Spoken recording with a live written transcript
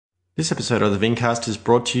This episode of the Vincast is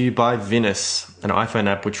brought to you by Vinous, an iPhone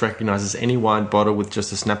app which recognises any wine bottle with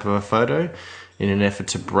just a snap of a photo in an effort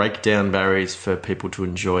to break down barriers for people to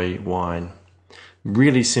enjoy wine.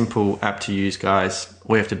 Really simple app to use, guys.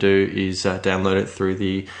 All you have to do is download it through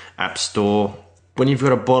the App Store. When you've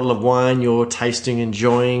got a bottle of wine you're tasting,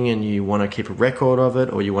 enjoying, and you want to keep a record of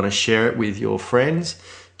it or you want to share it with your friends,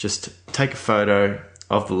 just take a photo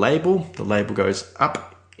of the label. The label goes up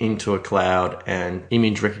into a cloud and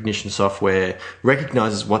image recognition software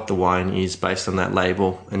recognizes what the wine is based on that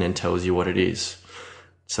label and then tells you what it is.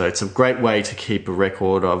 So it's a great way to keep a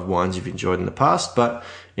record of wines you've enjoyed in the past, but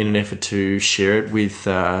in an effort to share it with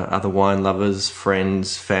other wine lovers,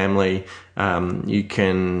 friends, family. You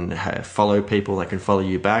can follow people, they can follow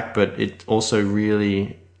you back, but it's also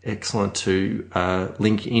really excellent to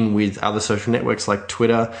link in with other social networks like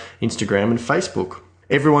Twitter, Instagram, and Facebook.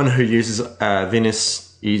 Everyone who uses Vinous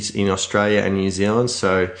is in Australia and New Zealand,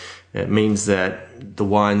 so it means that the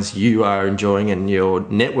wines you are enjoying and your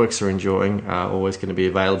networks are enjoying are always going to be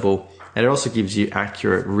available. And it also gives you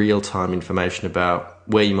accurate real-time information about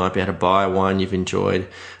where you might be able to buy a wine you've enjoyed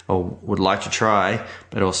or would like to try,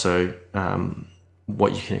 but also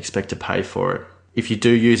what you can expect to pay for it. If you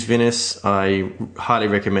do use Vinous, I highly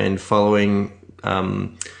recommend following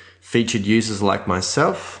featured users like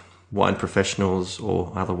myself, wine professionals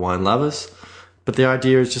or other wine lovers. But the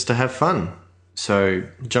idea is just to have fun. So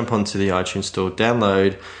jump onto the iTunes store,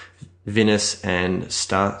 download Vinous and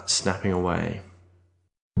start snapping away.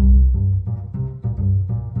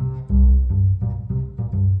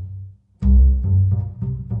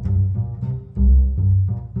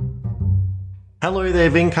 Hello there,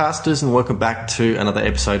 Vincasters, and welcome back to another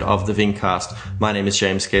episode of the Vincast. My name is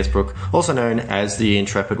James Scaresbrook, also known as the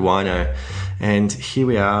Intrepid Wino, and here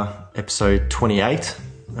we are, episode 28.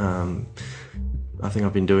 I think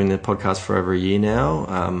I've been doing the podcast for over a year now.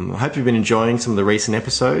 I hope you've been enjoying some of the recent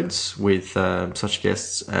episodes with such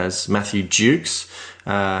guests as Matthew Jukes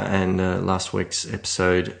and last week's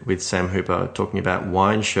episode with Sam Hooper talking about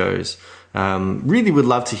wine shows. Really would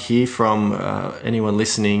love to hear from anyone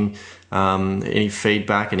listening, any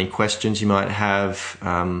feedback, any questions you might have,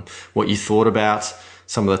 what you thought about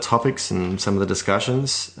some of the topics and some of the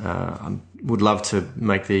discussions. I would love to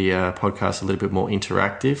make the podcast a little bit more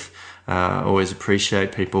interactive. Always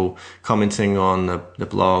appreciate people commenting on the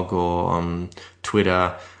blog or on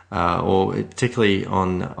Twitter, or particularly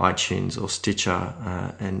on iTunes or Stitcher.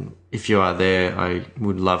 And if you are there, I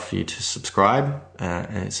would love for you to subscribe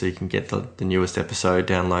so you can get the newest episode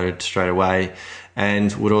downloaded straight away.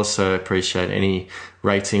 And would also appreciate any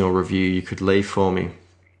rating or review you could leave for me.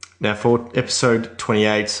 Now, for episode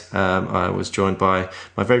 28, I was joined by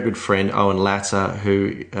my very good friend, Owen Latta,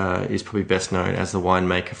 who is probably best known as the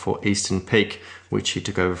winemaker for Eastern Peake, which he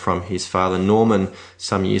took over from his father, Norman,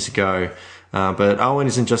 some years ago. But Owen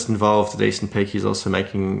isn't just involved at Eastern Peake, he's also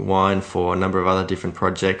making wine for a number of other different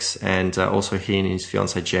projects. And also he and his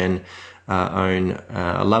fiancée, Jen, own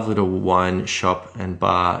a lovely little wine shop and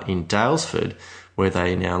bar in Daylesford, where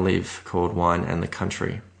they now live, called Wine and the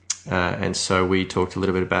Country. And so we talked a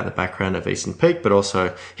little bit about the background of Eastern Peake, but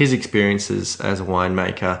also his experiences as a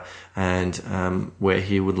winemaker and where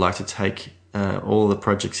he would like to take all the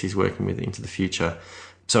projects he's working with into the future.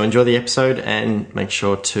 So enjoy the episode and make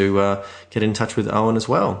sure to get in touch with Owen as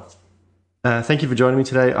well. Thank you for joining me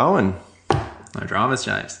today, Owen. No dramas,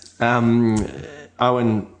 James.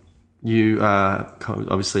 Owen, you are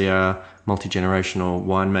obviously a multi-generational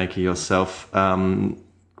winemaker yourself.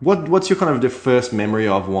 What's your kind of the first memory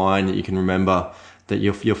of wine that you can remember, that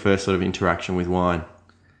your first sort of interaction with wine?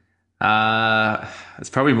 It's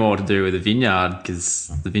probably more to do with the vineyard, because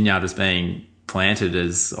the vineyard was being planted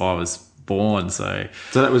as I was born. So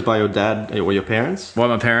that was by your dad or your parents? By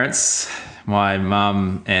my parents. My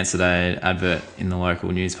mum answered an advert in the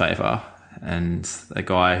local newspaper, and the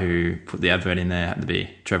guy who put the advert in there had to be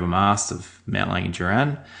Trevor Mast of Mount Lang in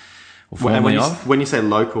Duran. When you say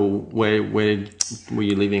local, where were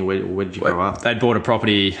you living? Where did you grow up? They'd bought a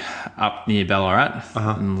property up near Ballarat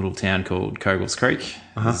in a little town called Cogles Creek.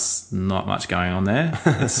 There's not much going on there.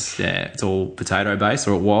 It's all potato based,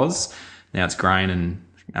 or it was. Now it's grain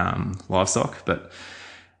and livestock,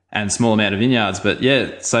 and small amount of vineyards. But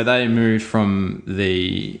yeah, so they moved from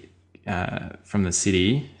the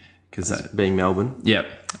city, because being Melbourne. Yeah,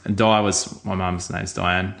 and my mum's name's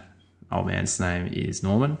Diane. Old man's name is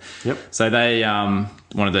Norman. Yep. So they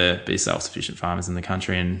wanted to be self-sufficient farmers in the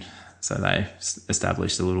country, and so they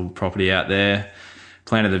established a little property out there,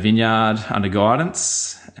 planted a vineyard under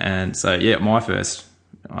guidance, and so yeah,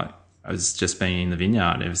 I was just been in the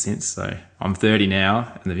vineyard ever since. So I'm 30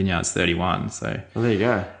 now, and the vineyard's 31. So well, there you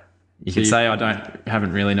go. You could say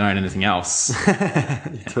haven't really known anything else.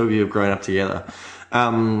 Two of you have grown up together.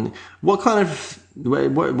 What kind of,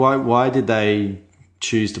 why did they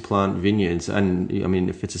choose to plant vineyards? And I mean,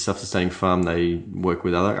 if it's a self-sustaining farm, they work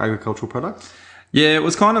with other agricultural products? Yeah, it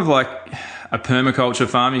was kind of like a permaculture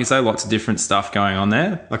farm. You can say lots of different stuff going on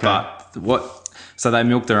there. Okay. But so they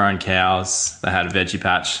milked their own cows. They had a veggie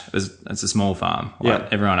patch. It's a small farm. Yeah.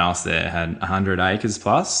 Everyone else there had 100 acres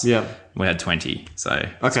plus. Yeah. We had 20. So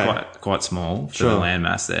it's quite small for the land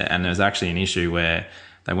mass there. And there was actually an issue where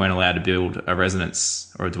they weren't allowed to build a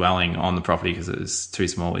residence or a dwelling on the property because it was too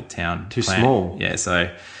small with town. Too small? Yeah,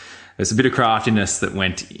 so there's a bit of craftiness that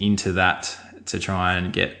went into that to try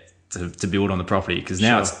and get to build on the property, because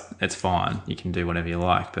now it's fine. You can do whatever you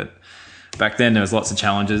like. But back then there was lots of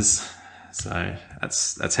challenges. So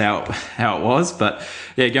that's how it was. But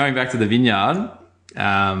yeah, going back to the vineyard.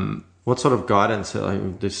 What sort of guidance?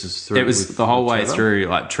 This is through. It was the whole way Trevor? through.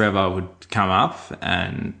 Like Trevor would come up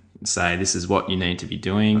and say, "This is what you need to be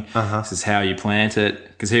doing. This is how you plant it."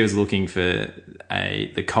 Because he was looking for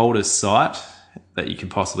the coldest site that you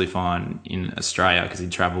could possibly find in Australia, because he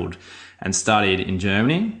travelled and studied in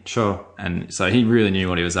Germany. Sure. And so he really knew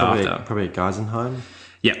what he was after. Probably at Geisenheim.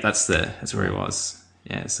 Yeah, that's where he was.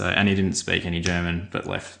 Yeah. So, and he didn't speak any German, but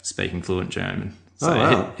left speaking fluent German. So,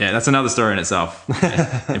 wow. that's another story in itself.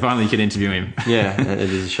 Yeah. If only you could interview him. Yeah,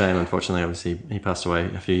 it is a shame. Unfortunately, obviously, he passed away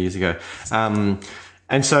a few years ago.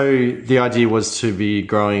 And so the idea was to be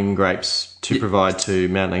growing grapes to provide to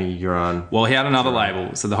Mount Huron. Well, he had another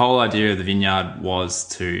label. So the whole idea of the vineyard was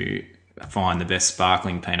to find the best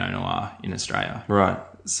sparkling Pinot Noir in Australia. Right.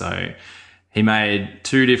 So he made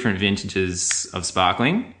 2 different vintages of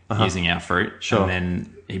sparkling using our fruit. Sure. And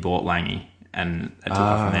then he bought Langy, and it took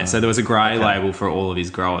off from there. So there was a grey label for all of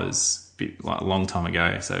his growers a long time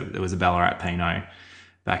ago. So there was a Ballarat Pinot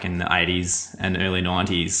back in the 80s and early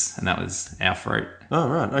 90s, and that was our fruit. Oh,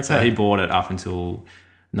 right. Okay. So he bought it up until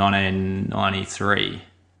 1993.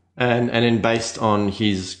 And then based on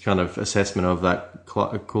his kind of assessment of that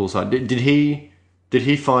cool site, did he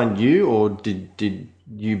find you, or did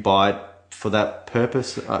you buy it for that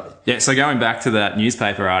purpose? Yeah, so going back to that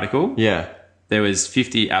newspaper article, Yeah. there was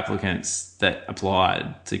 50 applicants that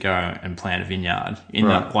applied to go and plant a vineyard in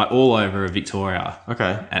Right. like all over Victoria.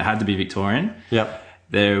 Okay. And it had to be Victorian. Yep.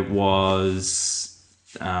 There was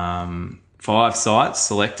 5 sites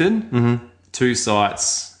selected. Mm-hmm. 2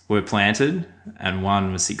 sites were planted and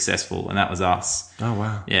 1 was successful, and that was us. Oh,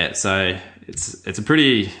 wow. Yeah, so it's a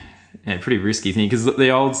pretty risky thing, because the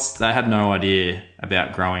olds, they had no idea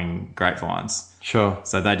about growing grapevines. Sure.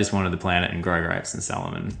 So they just wanted to plant it and grow grapes and sell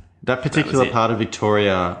them. And That particular it. part of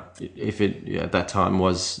Victoria, if it at that time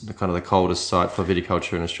was kind of the coldest site for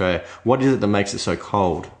viticulture in Australia, what is it that makes it so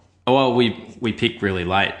cold? well, we pick really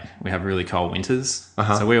late. We have really cold winters.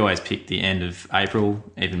 So we always pick the end of April,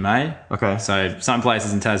 even May. Okay. So some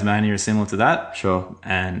places in Tasmania are similar to that. Sure.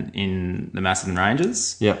 And in the Macedon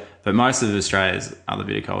Ranges. Yeah. But most of Australia's other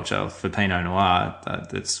viticulture for Pinot Noir,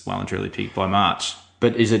 that's well and truly picked by March.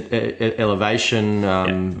 But is it elevation,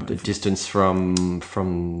 the distance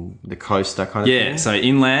from the coast, that kind of thing? Yeah, so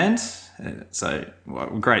inland. So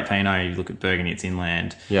great Pinot, you look at Burgundy, it's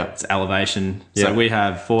inland. Yeah. It's elevation. Yeah. So we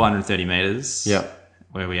have 430 metres Yeah.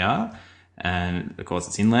 where we are. And of course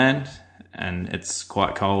it's inland and it's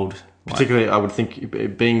quite cold. Particularly, I would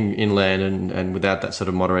think, being inland and without that sort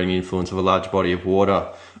of moderating influence of a large body of water,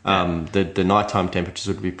 the nighttime temperatures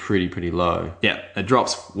would be pretty low. Yeah, it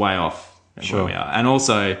drops way off Sure. where we are. And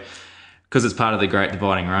also, because it's part of the Great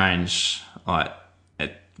Dividing Range,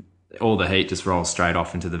 all the heat just rolls straight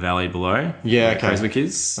off into the valley below. Yeah, where okay. Creswick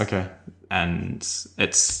is. Okay. And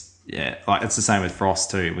it's the same with frost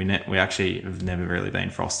too. We actually have never really been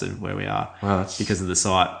frosted where we are. Wow, that's... because of the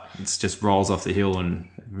site. It just rolls off the hill, and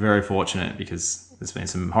very fortunate because there's been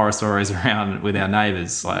some horror stories around with our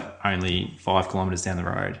neighbours, like only 5 kilometres down the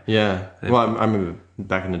road. Yeah. Well, I remember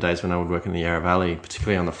back in the days when I would work in the Yarra Valley,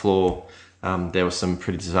 particularly on the floor, there were some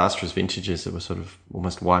pretty disastrous vintages that were sort of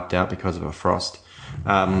almost wiped out because of a frost.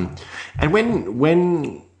 And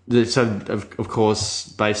of course,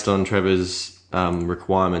 based on Trevor's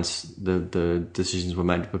requirements, the decisions were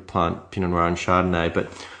made to plant Pinot Noir and Chardonnay. But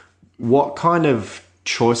what kind of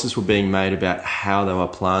choices were being made about how they were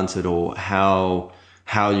planted, or how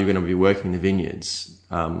you're going to be working in the vineyards?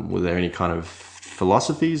 Were there any kind of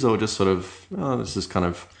philosophies, or just sort of, this is kind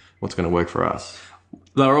of what's going to work for us?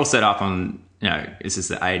 They were all set up on, it's just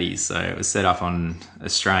the 80s, so it was set up on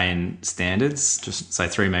Australian standards, just say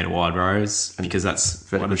 3 metre wide rows, because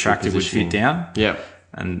that's what the tractor would fit down. Yeah.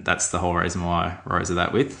 And that's the whole reason why rows are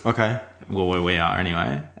that width. Okay. Well, where we are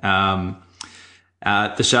anyway. The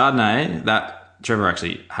Chardonnay, Trevor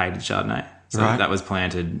actually hated Chardonnay. So that was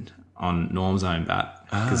planted on Norm's own bat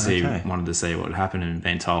because he wanted to see what would happen and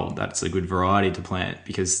been told that's a good variety to plant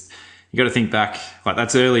because you got to think back, like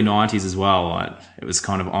that's early 90s as well. Like it was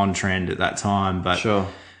kind of on trend at that time, but at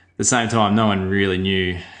the same time, no one really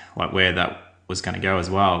knew like where that was going to go as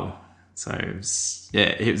well. So it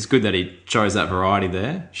was good that he chose that variety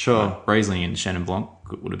there. Like Riesling and Chenin Blanc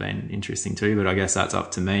would have been interesting too, but I guess that's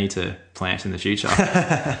up to me to plant in the future.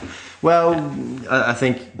 Well, I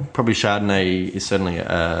think probably Chardonnay is certainly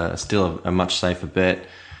still a much safer bet.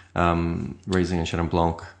 Riesling and Chenin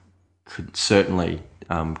Blanc could certainly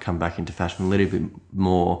come back into fashion a little bit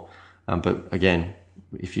more. But again,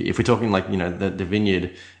 if we're talking like, the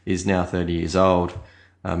vineyard is now 30 years old,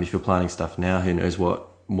 if you're planting stuff now, who knows what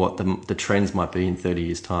the trends might be in 30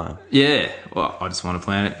 years' time. Yeah, well, I just want to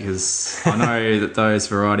plant it because I know that those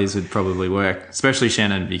varieties would probably work, especially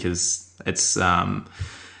Chenin, because it's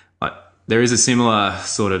like there is a similar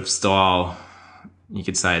sort of style, you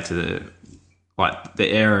could say, to the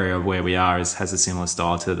area of where we are has a similar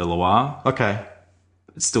style to the Loire. Okay.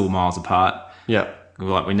 It's still miles apart. Yeah.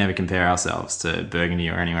 Like we never compare ourselves to Burgundy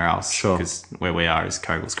or anywhere else. Sure. Because where we are is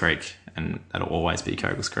Cogles Creek. And that'll always be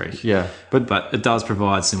Cogles Creek. Yeah. But it does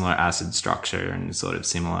provide similar acid structure and sort of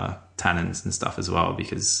similar tannins and stuff as well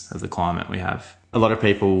because of the climate we have. A lot of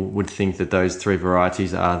people would think that those three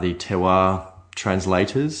varieties are the terroir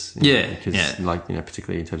translators. Because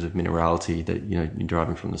particularly in terms of minerality that, you're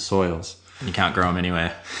deriving from the soils. You can't grow them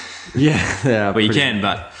anywhere. Yeah. Well, you can,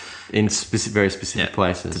 but in very specific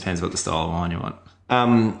places. It depends what the style of wine you want.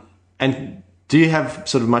 And do you have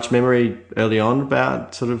sort of much memory early on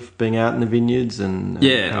about sort of being out in the vineyards and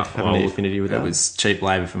having any affinity with that? It was cheap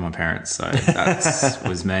labour for my parents, so that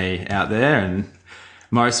was me out there. And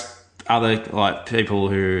most other people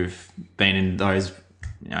who've been in those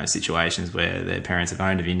situations where their parents have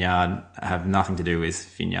owned a vineyard have nothing to do with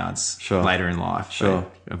vineyards later in life. They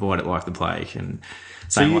avoid it like the plague. And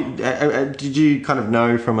so did you kind of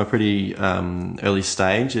know from a pretty early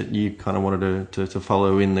stage that you kind of wanted to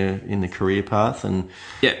follow in the career path and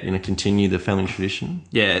continue the family tradition?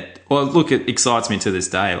 Yeah. Well, look, it excites me to this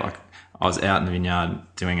day. Like I was out in the vineyard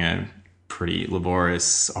doing a pretty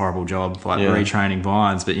laborious, horrible job, retraining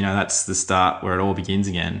vines, but that's the start where it all begins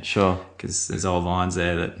again. Sure. Because there's old vines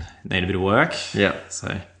there that need a bit of work. Yeah. So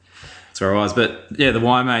that's where I was. But the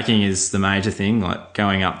winemaking is the major thing. Like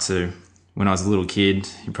going up to when I was a little kid,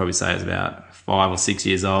 you'd probably say I was about 5 or 6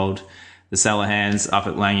 years old. The cellar hands up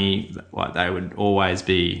at Langy, they would always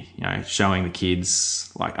be, showing the kids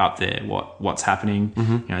up there what's happening.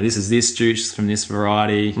 Mm-hmm. This is this juice from this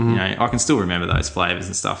variety. Mm-hmm. I can still remember those flavors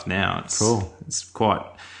and stuff now. It's cool. It's quite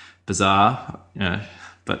bizarre,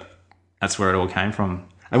 but that's where it all came from.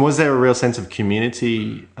 And was there a real sense of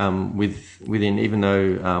community within, even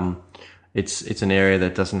though it's an area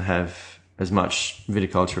that doesn't have as much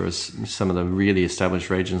viticulture as some of the really established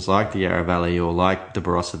regions like the Yarra Valley or like the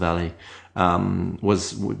Barossa Valley?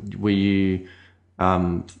 Were you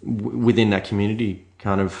within that community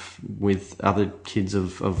kind of with other kids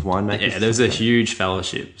of winemakers? Yeah, there was a huge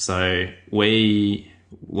fellowship. So we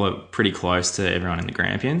were pretty close to everyone in the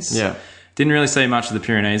Grampians. Yeah. Didn't really see much of the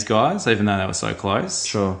Pyrenees guys, even though they were so close.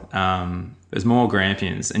 Sure. There's more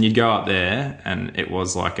Grampians, and you'd go up there and it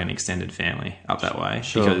was like an extended family up that way.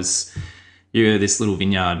 Sure. Because you're this little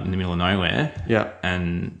vineyard in the middle of nowhere. Yeah.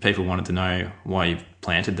 And people wanted to know why you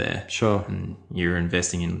planted there. Sure. And you're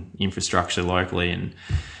investing in infrastructure locally. And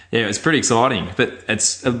yeah, it's pretty exciting. But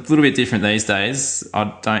it's a little bit different these days.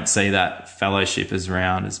 I don't see that fellowship as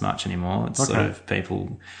around as much anymore. It's sort of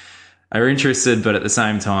people are interested, but at the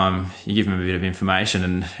same time, you give them a bit of information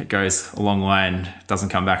and it goes a long way and doesn't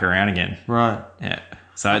come back around again. Right. Yeah.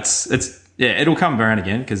 So it'll come around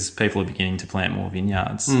again because people are beginning to plant more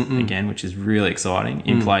vineyards again, which is really exciting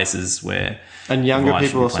in places where... And younger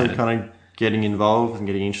people also kind of getting involved and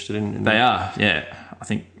getting interested in... They are, yeah. I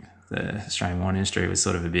think the Australian wine industry was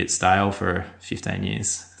sort of a bit stale for 15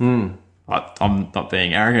 years. I'm not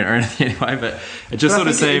being arrogant or anything anyway, but it just sort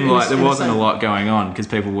of seemed like there wasn't a lot going on because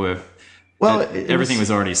people were... Well, everything was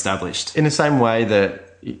already established. In the same way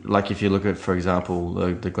that, like if you look at, for example,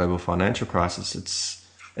 the global financial crisis,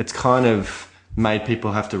 it's kind of made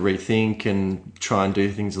people have to rethink and try and do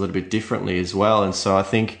things a little bit differently as well. And so I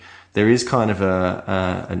think there is kind of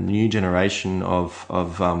a new generation of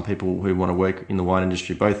people who want to work in the wine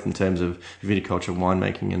industry, both in terms of viticulture,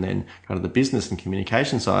 winemaking, and then kind of the business and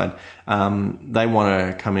communication side. They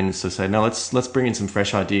want to come in and sort of say, no, let's bring in some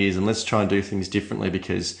fresh ideas and let's try and do things differently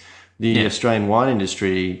because the Australian wine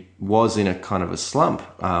industry was in a kind of a slump.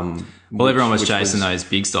 Well, everyone was chasing those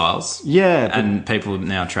big styles. Yeah. And people have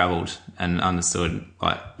now travelled and understood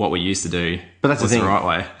like what we used to do. But that's was the thing, right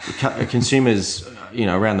way. Consumers,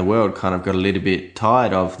 around the world kind of got a little bit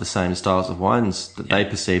tired of the same styles of wines that they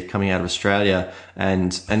perceived coming out of Australia,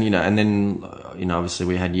 and then obviously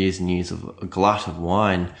we had years and years of a glut of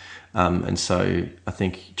wine, and so I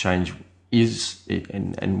think change is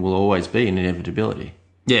and will always be an inevitability.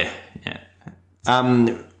 Yeah.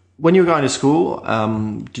 When you were going to school,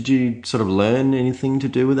 did you sort of learn anything to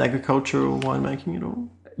do with agriculture or winemaking at all?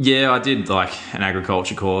 Yeah, I did like an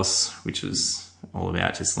agriculture course, which was all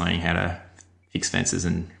about just learning how to fix fences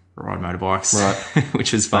and ride motorbikes, right?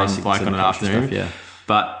 Which was fun, like on an afternoon. Stuff, yeah.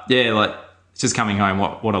 But yeah, like just coming home,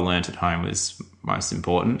 what I learnt at home was most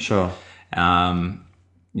important. Sure.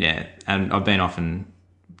 Yeah, and I've been off and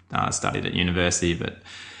studied at university, but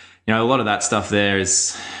a lot of that stuff there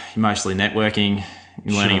is mostly networking.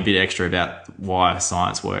 You're learning a bit extra about why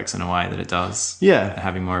science works in a way that it does. Yeah.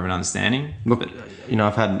 Having more of an understanding. Look,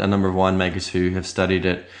 I've had a number of winemakers who have studied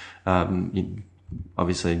it.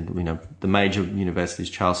 Obviously, the major universities,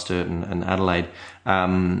 Charles Sturt and Adelaide,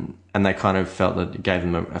 and they kind of felt that it gave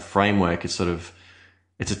them a framework. It's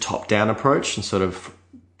a top-down approach and sort of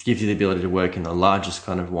gives you the ability to work in the largest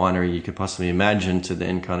kind of winery you could possibly imagine, to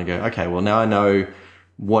then kind of go, okay, well, now I know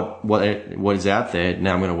what is out there.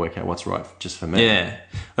 Now I'm going to work out what's right just for me. Yeah,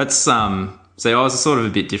 that's see, I was sort of a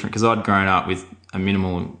bit different because I'd grown up with a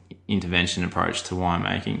minimal intervention approach to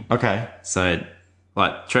winemaking. Okay, so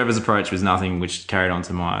like Trevor's approach was nothing which carried on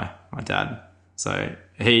to my dad. So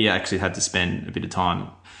he actually had to spend a bit of time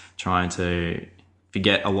trying to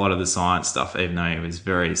forget a lot of the science stuff, even though he was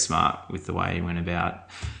very smart with the way he went about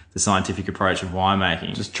the scientific approach of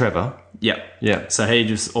winemaking. Just Trevor. Yep. Yeah. So he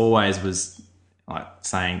just always was like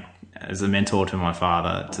saying, as a mentor to my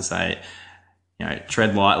father, to say,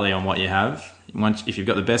 tread lightly on what you have. If you've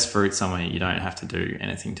got the best fruit somewhere, you don't have to do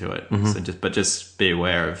anything to it. Mm-hmm. So just be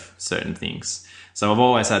aware of certain things. So I've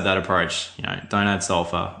always had that approach. Don't add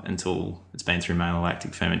sulfur until it's been through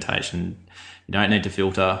malolactic fermentation. You don't need to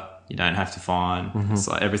filter. You don't have to fine. Mm-hmm. It's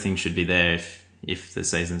like everything should be there if the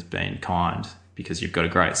season's been kind, because you've got a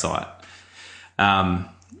great site.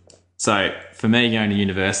 So for me, going to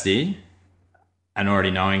university and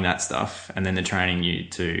already knowing that stuff, and then they're training you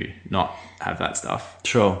to not have that stuff.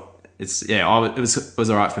 Sure. It was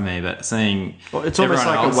all right for me, but seeing it's almost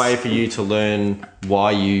like a way for you to learn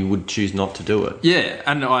why you would choose not to do it. Yeah,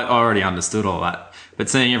 and I already understood all that, but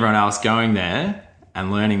seeing everyone else going there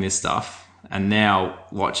and learning this stuff, and now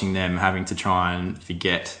watching them having to try and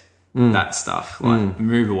forget that stuff,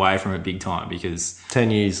 move away from it big time, because 10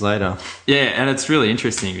 years later. Yeah, and it's really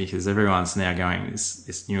interesting because everyone's now going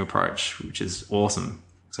this new approach, which is awesome.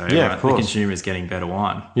 So the consumer is getting better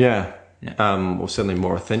wine. Yeah. Or certainly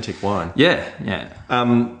more authentic wine. Yeah.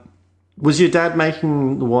 Was your dad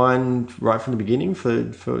making the wine right from the beginning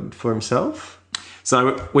for himself?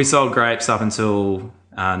 So we sold grapes up until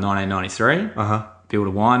 1993. Built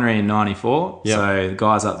a winery in 94. Yep. So the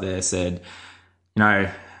guys up there said,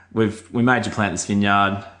 we made you plant this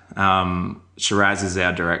vineyard. Shiraz is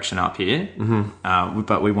our direction up here. Mm-hmm.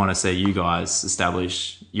 But we want to see you guys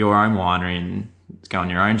establish your own winery and go on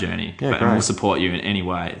your own journey. Yeah, and we'll support you in any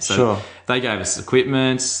way. So they gave us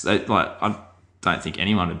equipment. I don't think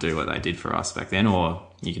anyone would do what they did for us back then, or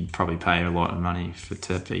you could probably pay a lot of money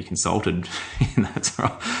to be consulted in that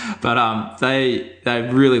role. But they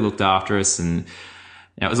really looked after us, and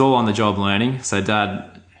it was all on the job learning. So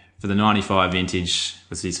Dad, for the 95 vintage,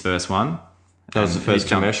 was his first one. That was the first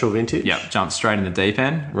commercial vintage? Yeah, jumped straight in the deep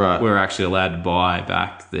end. Right. We were actually allowed to buy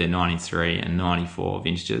back the 93 and 94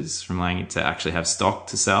 vintages from Lange to actually have stock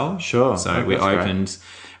to sell. Sure. So we opened,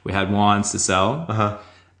 we had wines to sell.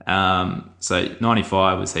 So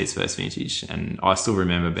 95 was his first vintage, and I still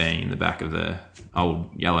remember being in the back of the old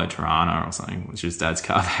yellow Tirana or something, which was Dad's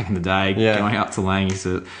car back in the day, going up to Lange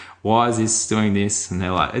to, why is this doing this? And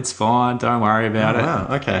they're like, it's fine, don't worry about it. Wow,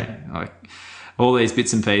 okay. Like all these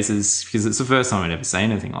bits and pieces, because it's the first time I'd ever seen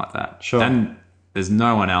anything like that. Sure. And there's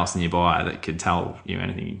no one else nearby that could tell you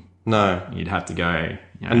anything. No. You'd have to go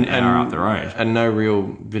an hour up the road. And no real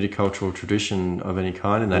viticultural tradition of any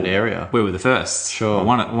kind in that area. We were the first. Sure.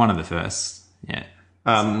 Well, one of the first, yeah.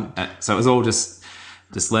 So it was all just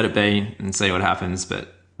let it be and see what happens,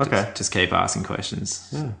 but just keep asking questions.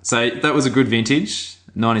 Yeah. So that was a good vintage.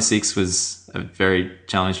 96 was a very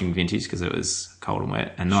challenging vintage because it was cold and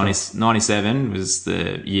wet. And 97 was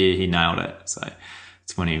the year he nailed it. So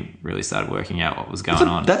it's when he really started working out what was going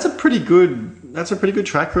on. That's a pretty good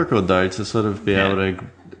track record, though, to sort of be able to,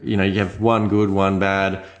 you have one good, one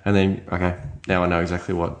bad, and then, okay, now I know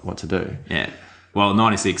exactly what to do. Yeah. Well,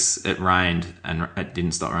 96, it rained and it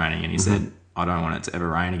didn't stop raining. And he said, I don't want it to ever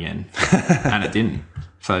rain again. And it didn't.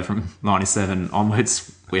 So from 97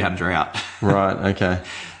 onwards, we had a drought. Right. Okay.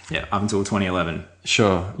 Yeah, up until 2011.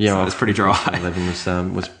 Sure. Yeah. So it was pretty dry.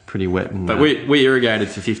 2011 was pretty wet. And, but we irrigated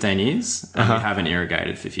for 15 years, and we haven't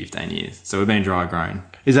irrigated for 15 years. So we've been dry grown.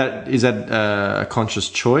 Is that a conscious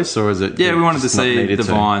choice, or is it? Yeah, we wanted to see the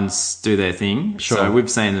vines do their thing. Sure. So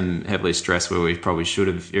we've seen them heavily stressed where we probably should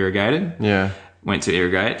have irrigated. Yeah. Went to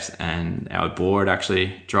irrigate, and our bore had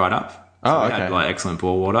actually dried up. So Oh, we okay. had like excellent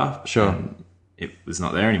bore water. Sure. And it was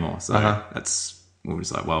not there anymore. So we were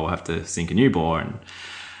just like, well, we'll have to sink a new bore, and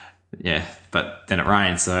yeah. But then it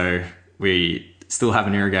rained, so we still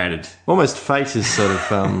haven't irrigated. Almost fate is sort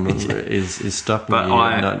of is stopping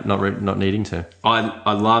you not needing to.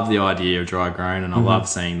 I love the idea of dry grown, and I love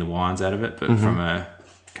seeing the wines out of it. But from a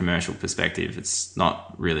commercial perspective, it's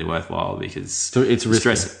not really worthwhile because So it's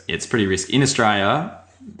risky. It's pretty risky in Australia,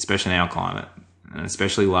 especially in our climate, and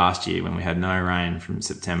especially last year when we had no rain from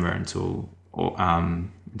September until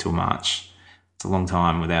March. It's a long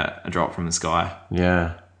time without a drop from the sky.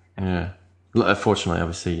 Yeah. Yeah. Fortunately,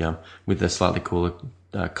 obviously, with the slightly cooler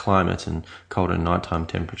climate and colder nighttime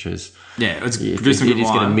temperatures, it's it producing is good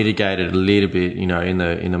going to wine. mitigate it a little bit. In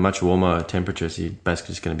the much warmer temperatures, you're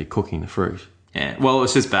basically just going to be cooking the fruit. Yeah, well,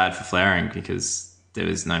 it's just bad for flowering because there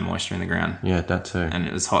was no moisture in the ground. Yeah, that too. And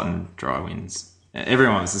it was hot and dry winds.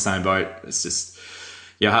 Everyone was the same boat. It's just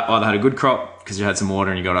you either had a good crop because you had some water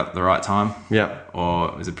and you got it at the right time, Yeah. or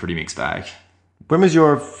it was a pretty mixed bag. When was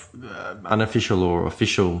your unofficial or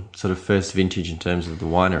official sort of first vintage in terms of the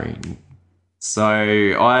winery? So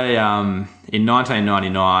I in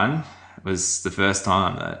 1999 was the first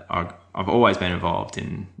time that I've always been involved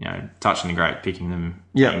in touching the grape, picking them,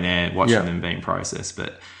 being there, watching them being processed.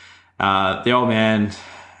 But the old man,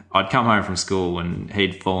 I'd come home from school and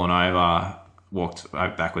he'd fallen over, walked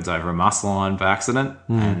backwards over a muss line by accident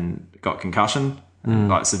and got concussion,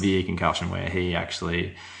 like severe concussion where he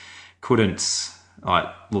actually couldn't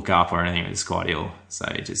look up or anything. It was quite ill. So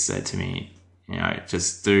he just said to me,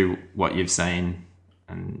 just do what you've seen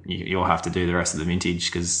and you'll have to do the rest of the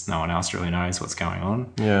vintage because no one else really knows what's going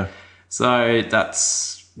on. Yeah. So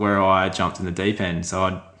that's where I jumped in the deep end.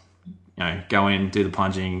 So I'd go in, do the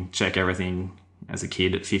plunging, check everything as a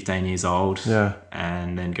kid at 15 years old,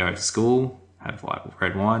 and then go to school, have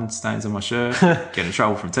red wine stains on my shirt, get in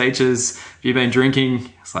trouble from teachers. Have you been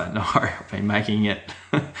drinking? It's like, no, I've been making it.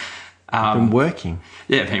 Been working.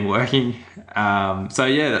 Yeah, been working.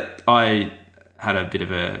 I had a bit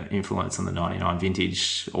of an influence on the 99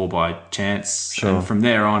 vintage all by chance. Sure. And from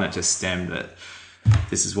there on, it just stemmed that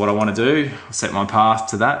this is what I want to do. I set my path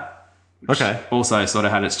to that. Okay. Also sort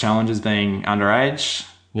of had its challenges being underage.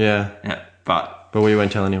 Yeah. Yeah, but we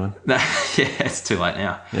won't tell anyone. it's too late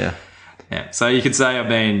now. Yeah. Yeah. So you could say I've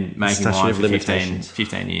been making Statute wine of for limitations.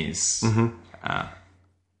 15 years.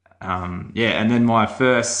 And then my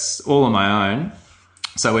first, all on my own.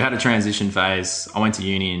 So we had a transition phase. I went to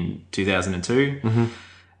uni in 2002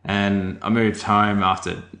 and I moved home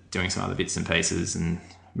after doing some other bits and pieces and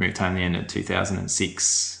moved home the end of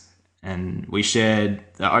 2006. And we shared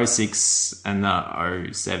the 06 and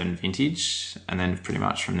the 07 vintage. And then pretty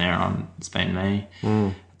much from there on, it's been me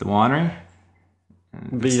at the winery.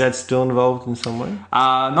 But your dad's still involved in some way?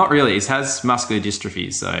 Not really. He has muscular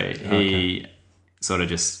dystrophy. So he sort of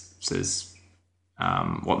just says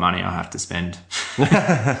what money I have to spend.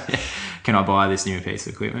 Can I buy this new piece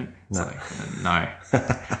of equipment? It's no.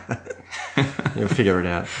 You'll figure it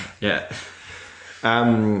out. Yeah.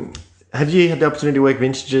 Have you had the opportunity to work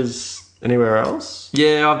vintages anywhere else?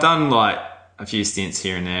 Yeah, I've done a few stints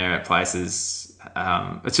here and there at places.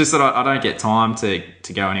 It's just that I don't get time to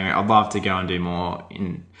go anywhere. I'd love to go and do more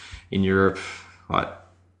in Europe.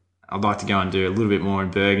 I'd like to go and do a little bit more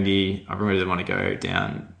in Burgundy. I really want to go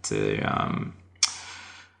down to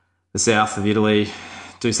the south of Italy,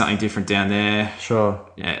 do something different down there. Sure.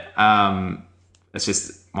 Yeah. It's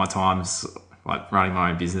just my time's running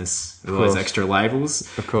my own business with all those extra labels.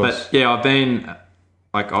 Of course. But yeah, I've been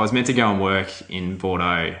I was meant to go and work in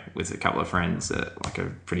Bordeaux with a couple of friends at a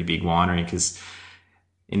pretty big winery because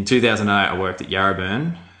in 2008 I worked at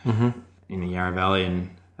Yarraburn in the Yarra Valley and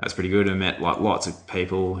that was pretty good. I met lots of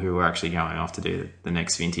people who were actually going off to do the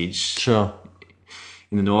next vintage. Sure.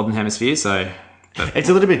 In the Northern Hemisphere, so it's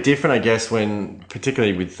a little bit different, I guess, when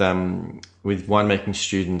particularly with winemaking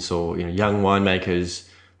students or young winemakers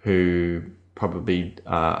who probably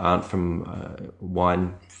aren't from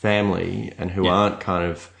wine family and who aren't kind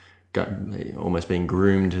of almost being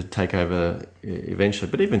groomed to take over eventually.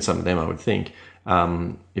 But even some of them, I would think,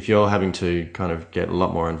 if you're having to kind of get a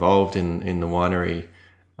lot more involved in the winery,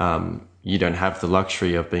 you don't have the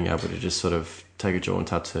luxury of being able to just sort of take a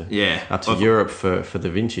jaunt up to Well, Europe for the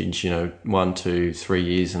vintage, 1, 2, 3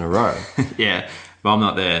 years in a row. Yeah, but I'm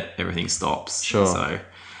not there. Everything stops. Sure. So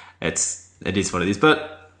it is what it is.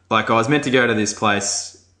 But like I was meant to go to this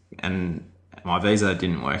place and my visa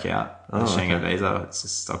didn't work out. The Schengen visa. It's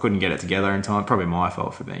just I couldn't get it together in time. Probably my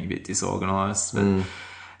fault for being a bit disorganised.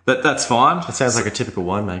 But that's fine. It sounds like a typical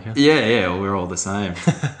winemaker. Yeah. Well, we're all the same.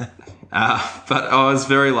 But I was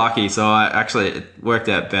very lucky. So it worked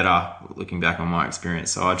out better looking back on my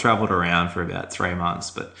experience. So I travelled around for about 3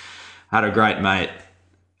 months, but I had a great mate,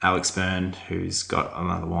 Alex Byrne, who's got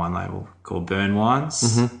another wine label called Byrne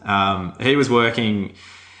Wines. He was working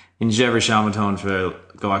in Gevrey-Chambertin for a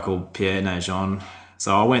guy called Pierre Neigeon.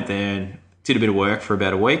 So I went there and did a bit of work for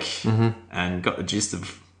about a week and got the gist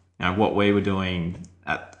of what we were doing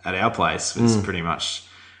at our place was pretty much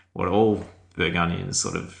what all Burgundians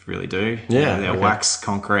sort of really do. Our wax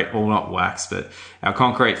concrete, well, not wax, but our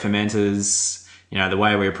concrete fermenters, the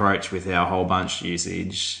way we approach with our whole bunch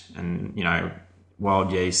usage and,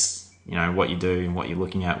 wild yeast, what you do and what you're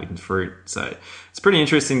looking at with the fruit. So it's pretty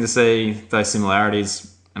interesting to see those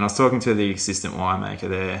similarities. And I was talking to the assistant winemaker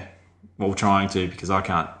there, well, trying to, because I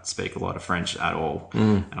can't speak a lot of French at all.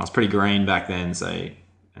 And I was pretty green back then,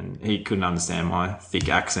 and he couldn't understand my thick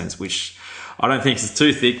accents, which I don't think is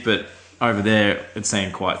too thick, but over there it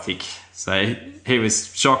seemed quite thick. So he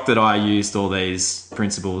was shocked that I used all these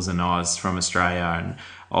principles and I was from Australia and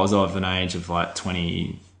I was of an age of like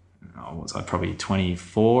 20, was I probably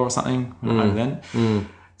 24 or something over then.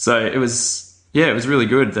 So it was really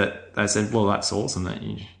good that they said, well, that's awesome that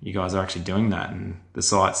you guys are actually doing that. And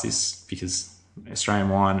besides this, because Australian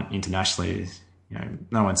wine internationally,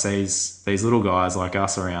 no one sees these little guys like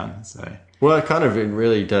us around. So well, it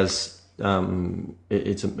really does.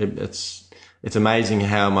 It's amazing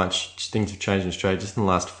how much things have changed in Australia just in the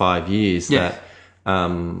last 5 years. That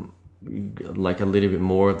like a little bit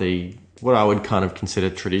more of the what I would kind of consider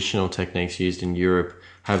traditional techniques used in Europe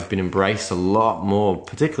have been embraced a lot more,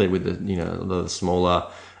 particularly with the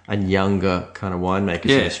smaller and younger kind of winemakers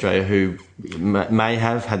in Australia who may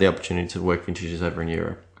have had the opportunity to work vintages over in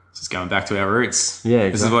Europe. Just going back to our roots. Yeah,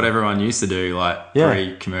 exactly. This is what everyone used to do, like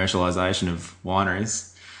pre-commercialisation of wineries.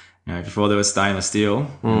 Before there was stainless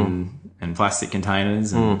steel and plastic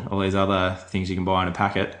containers and all these other things you can buy in a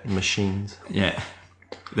packet. Machines. Yeah.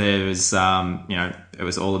 There was, it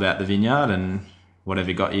was all about the vineyard and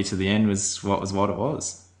whatever got you to the end was what it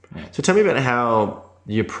was. Yeah. So tell me about how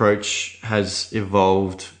the approach has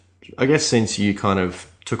evolved, I guess, since you kind of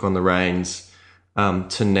took on the reins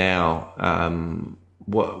to now.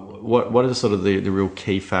 What are sort of the real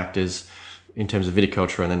key factors in terms of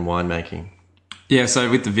viticulture and then winemaking? Yeah, so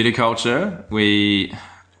with the viticulture,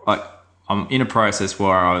 I'm in a process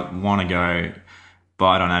where I want to go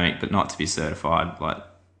biodynamic, but not to be certified. Like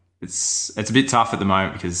it's a bit tough at the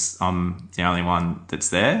moment because I'm the only one that's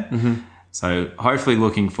there. So hopefully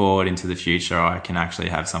looking forward into the future, I can actually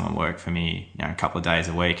have someone work for me, a couple of days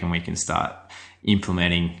a week, and we can start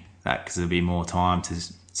implementing that because there'll be more time to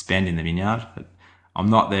spend in the vineyard. But I'm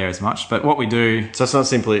not there as much, but what we do... So it's not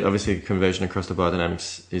simply, obviously, conversion across to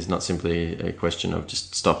biodynamics is not simply a question of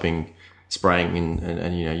just stopping spraying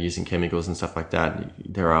and using chemicals and stuff like that.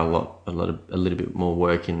 There are a little bit more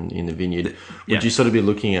work in the vineyard. Would you sort of be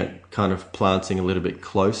looking at kind of planting a little bit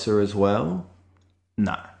closer as well?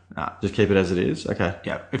 No. Just keep it as it is? Okay.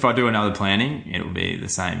 Yeah. If I do another planting, it'll be the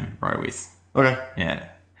same row width. Okay. Yeah.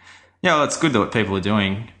 Yeah, well, it's good what people are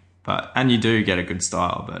doing, and you do get a good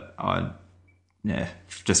style, but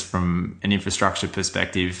just from an infrastructure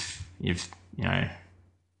perspective,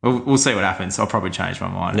 we'll see what happens. I'll probably change my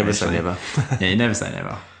mind. Never say never. Yeah, you never say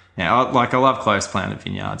never. Yeah, I love close planted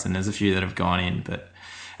vineyards, and there's a few that have gone in,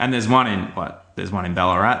 and there's one in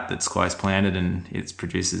Ballarat that's close planted, and it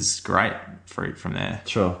produces great fruit from there.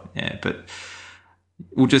 Sure. Yeah, but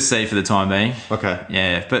we'll just see for the time being. Okay.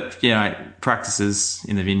 Yeah, but practices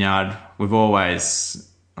in the vineyard, we've always.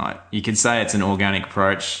 You could say it's an organic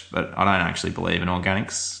approach, but I don't actually believe in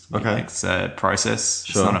organics. Okay. It's a process.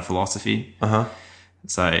 Sure. It's not a philosophy.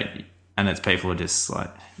 So, and it's people are just like,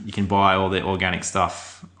 you can buy all the organic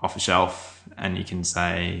stuff off a shelf and you can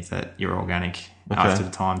say that you're organic after the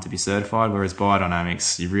time to be certified, whereas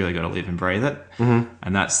biodynamics, you've really got to live and breathe it.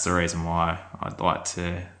 And that's the reason why I'd like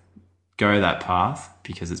to go that path,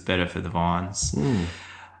 because it's better for the vines.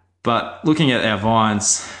 But looking at our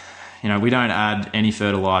vines... we don't add any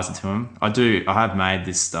fertilizer to them. I have made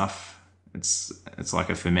this stuff. It's like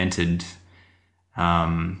a fermented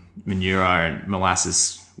manure and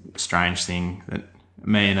molasses strange thing that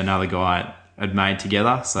me and another guy had made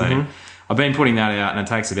together. So I've been putting that out, and it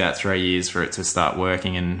takes about 3 years for it to start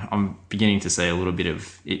working, and I'm beginning to see a little bit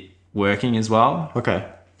of it working as well. Okay.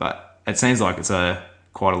 But it seems like it's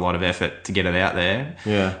quite a lot of effort to get it out there.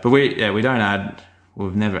 Yeah. But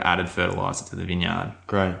we've never added fertiliser to the vineyard.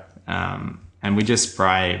 Great. And we just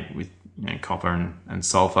spray with copper and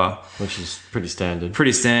sulphur. Which is pretty standard.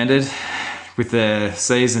 Pretty standard. With the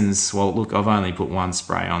seasons, well, look, I've only put one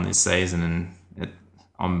spray on this season, and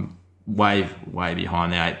I'm way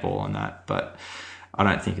behind the 8 ball on that. But I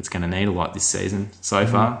don't think it's going to need a lot this season so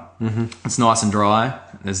far. Mm-hmm. It's nice and dry.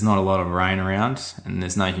 There's not a lot of rain around, and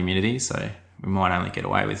there's no humidity, so we might only get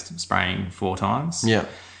away with spraying 4 times. Yeah.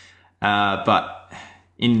 But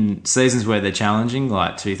in seasons where they're challenging,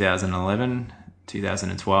 like 2011,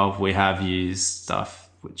 2012, we have used stuff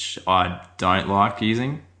which I don't like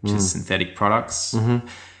using, which is synthetic products. Mm-hmm.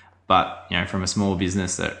 But, from a small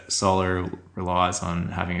business that solely relies on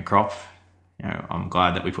having a crop, I'm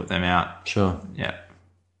glad that we put them out. Sure. Yeah.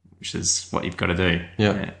 Which is what you've got to do.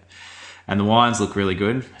 Yeah. And the wines look really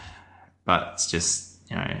good, but it's just,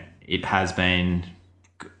 it has been,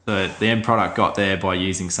 the end product got there by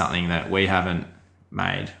using something that we haven't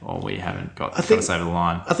made, or we haven't got us over the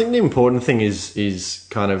line. I think the important thing is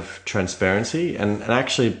kind of transparency and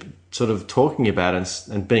actually sort of talking about it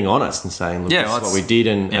and being honest and saying, look, this is what we did,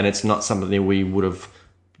 and it's not something that we would have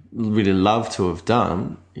really loved to have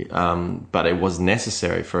done, but it was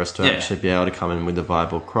necessary for us to actually be able to come in with a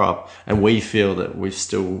viable crop. And we feel that we've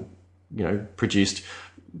still, produced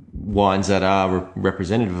wines that are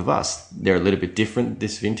representative of us. They're a little bit different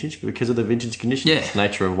this vintage because of the vintage conditions,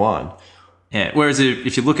 nature of wine. Yeah. Whereas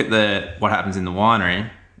if you look at what happens in the winery,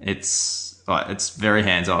 it's very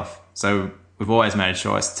hands off. So we've always made a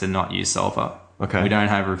choice to not use sulphur. Okay. We don't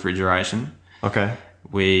have refrigeration. Okay.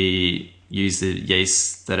 We use the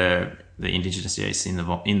yeasts that are the indigenous yeasts in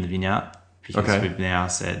the vineyard, because we've now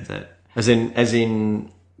said that, as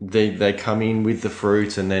in they come in with the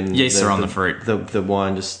fruit, and then yeasts are on the fruit. The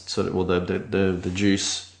wine just sort of, the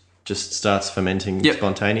juice just starts fermenting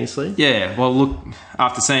spontaneously. Yeah. Well, look,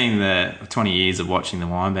 after seeing the 20 years of watching the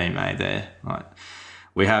wine being made there,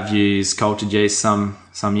 we have used cultured yeast some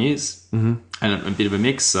years, and a bit of a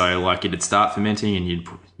mix. So it'd start fermenting, and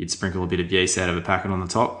you'd sprinkle a bit of yeast out of a packet on the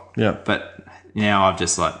top. Yeah. But now I've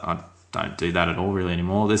just I don't do that at all really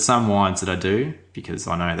anymore. There's some wines that I do, because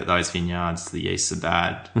I know that those vineyards, the yeasts are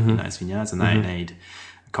bad in those vineyards, and they need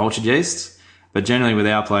cultured yeast. But generally with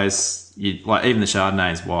our place, even the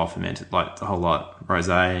Chardonnay is wild fermented, the whole lot.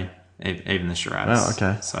 Rosé, even the Shiraz. Oh,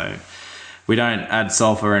 okay. So we don't add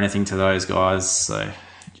sulphur or anything to those guys. So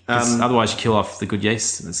otherwise you kill off the good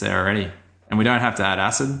yeast that's there already. And we don't have to add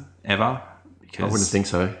acid ever, because I wouldn't think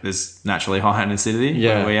so. There's naturally high in acidity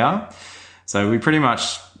where we are. So we pretty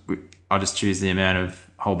much, I just choose the amount of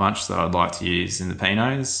whole bunch that I'd like to use in the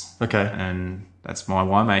Pinots. Okay. And that's my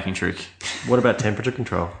winemaking trick. What about temperature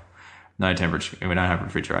control? No temperature. We don't have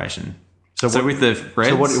refrigeration. So with the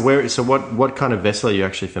reds... So what kind of vessel are you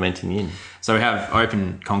actually fermenting in? So we have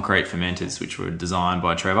open concrete fermenters, which were designed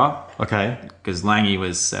by Trevor. Okay. Because Langy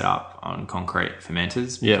was set up on concrete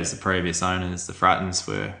fermenters, because the previous owners, the Frattons,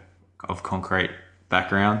 were of concrete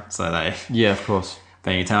background. So they... Yeah, of course.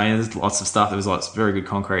 Being Italian, there's lots of stuff. There was very good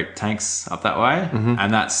concrete tanks up that way. Mm-hmm.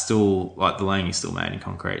 And that's still, the Langy's still made in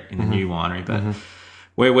concrete in the new winery. But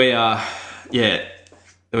where we are, there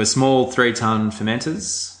were small 3-ton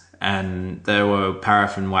fermenters, and they were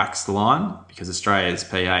paraffin waxed line, because Australia's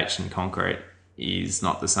pH in concrete is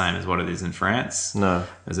not the same as what it is in France. No.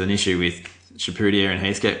 There's an issue with Chapoutier and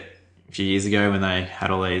Heathcote a few years ago when they had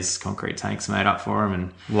all these concrete tanks made up for them.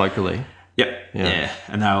 And locally? Yep. Yeah.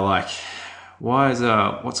 And they were like,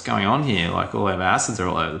 what's going on here? All of our acids are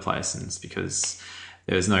all over the place, and it's because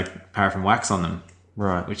there's no paraffin wax on them.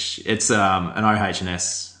 Right. Which it's an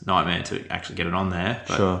OH&S nightmare to actually get it on there.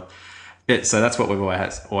 But sure. So that's what we've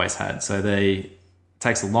always had. So it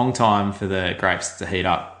takes a long time for the grapes to heat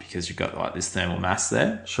up, because you've got this thermal mass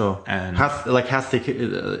there. Sure. And how thick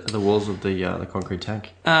are the walls of the concrete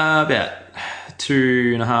tank? About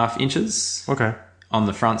 2.5 inches. Okay. On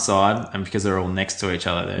the front side, and because they're all next to each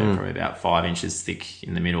other, they're probably about 5 inches thick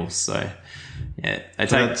in the middle. So yeah,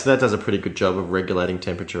 so that does a pretty good job of regulating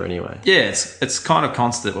temperature anyway. Yeah, it's kind of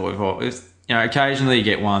constant. What we've always, occasionally you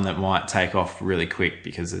get one that might take off really quick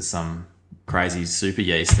because there's some crazy super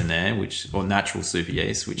yeast in there, or natural super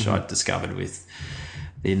yeast, which I discovered with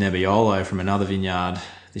the Nebbiolo from another vineyard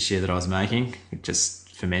this year that I was making. It just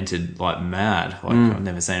fermented like mad. I've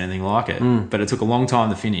never seen anything like it. But it took a long time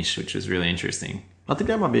to finish, which was really interesting. I think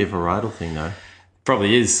that might be a varietal thing though.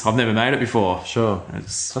 Probably is. I've never made it before. Sure.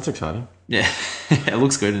 That's exciting. Yeah, it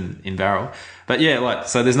looks good in barrel. But yeah,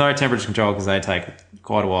 so there's no temperature control because they take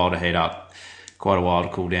quite a while to heat up, quite a while to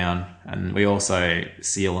cool down. And we also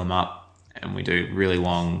seal them up and we do really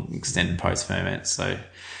long extended post-ferment. So it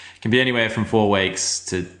can be anywhere from 4 weeks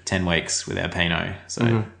to 10 weeks with our Pinot.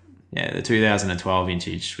 So yeah, the 2012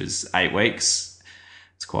 vintage was 8 weeks.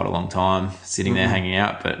 It's quite a long time sitting there hanging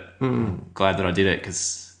out, but I'm glad that I did it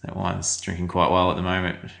because that wine's drinking quite well at the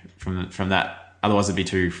moment from that. Otherwise it'd be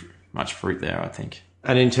too much fruit there, I think.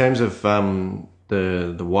 And in terms of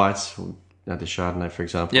the whites, the Chardonnay, for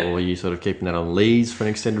example, are you sort of keeping that on lees for an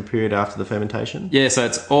extended period after the fermentation? Yeah, so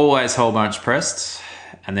it's always whole bunch pressed,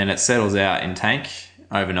 and then it settles out in tank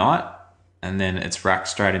overnight, and then it's racked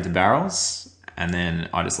straight into barrels, and then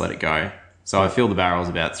I just let it go. So I fill the barrels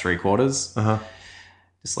about 3/4.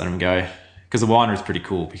 Just let them go. Because the winery is pretty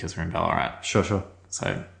cool because we're in Ballarat. Sure.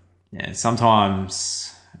 So, yeah,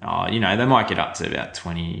 sometimes, they might get up to about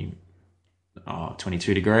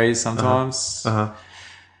 22 degrees sometimes.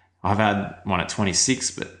 I've had one at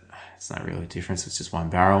 26, but it's not really a difference. It's just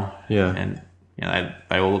one barrel. Yeah. And,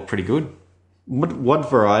 they all look pretty good.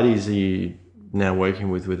 What varieties are you now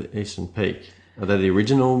working with Eastern Peake? Are they the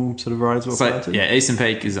original sort of varieties we're planted? Yeah, Eastern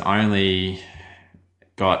Peake has only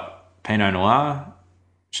got Pinot Noir,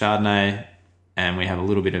 Chardonnay, and we have a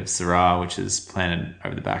little bit of Syrah, which is planted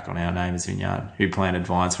over the back on our neighbour's vineyard, who planted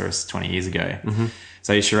vines for us 20 years ago.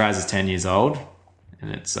 So his Shiraz is 10 years old,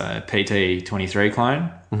 and it's a PT23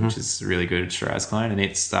 clone, which is a really good Shiraz clone, and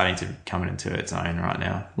it's starting to come into its own right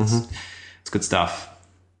now. It's good stuff.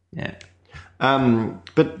 Yeah.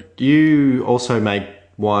 But you also make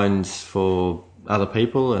wines for other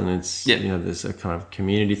people, and it's there's a kind of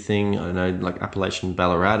community thing. I know like Appellation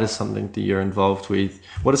Ballarat is something that you're involved with.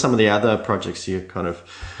 What are some of the other projects you're kind of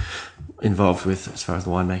involved with as far as the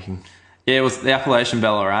winemaking? Yeah, with the Appellation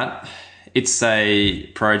Ballarat, it's a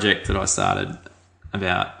project that I started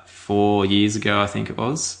about 4 years ago, I think it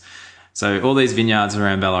was. So all these vineyards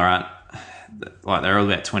around Ballarat, like they're all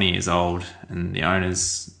about 20 years old, and the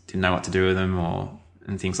owners didn't know what to do with them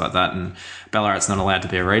and things like that. And Ballarat's not allowed to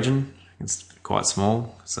be a region. It's quite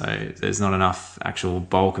small, so there's not enough actual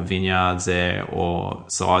bulk of vineyards there or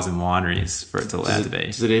size in wineries for it to allow to be.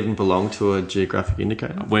 Does it even belong to a geographic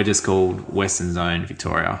indicator? We're just called Western Zone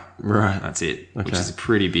Victoria. Right. That's it, which is a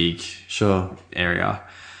pretty big area.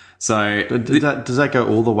 So does that go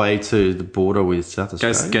all the way to the border with South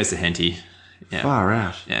Australia? Goes to Henty. Yeah. Far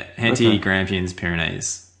out. Yeah, Henty, Grampians,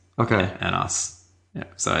 Pyrenees. Okay. And us. Yeah.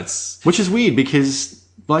 So it's... Which is weird because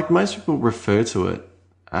like most people refer to it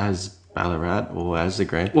as Ballarat or as the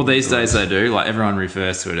Grampians. Well, these days they do. Like everyone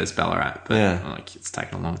refers to it as Ballarat, but like it's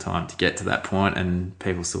taken a long time to get to that point, and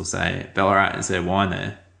people still say Ballarat. Is there wine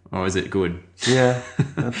there, or is it good? Yeah,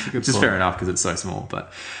 that's a good Which is fair enough because it's so small.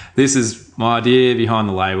 But this is my idea behind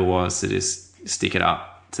the label was to just stick it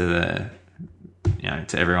up to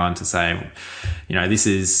to everyone to say, this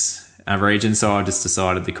is a region. So I just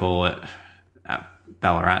decided to call it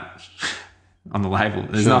Ballarat. On the label.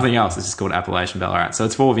 There's nothing else. It's just called Appellation Ballarat. So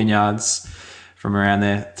it's 4 vineyards from around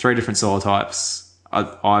there, 3 different soil types.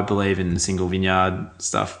 I believe in single vineyard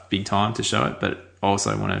stuff big time to show it, but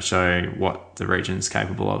also want to show what the region's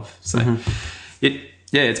capable of. So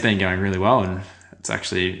it's been going really well, and it's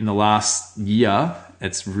actually in the last year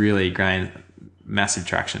it's really gained massive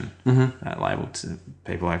traction. That label to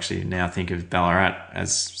people actually now think of Ballarat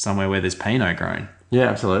as somewhere where there's Pinot grown. Yeah,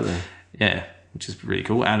 absolutely. Yeah. Which is really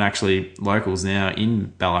cool. And actually locals now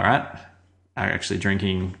in Ballarat are actually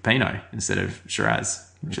drinking Pinot instead of Shiraz,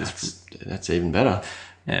 which that's even better.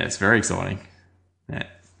 Yeah, it's very exciting. Yeah.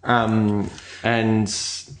 And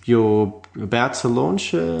you're about to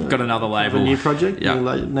launch got another label. A new project,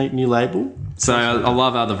 new label. So I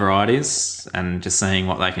love other varieties and just seeing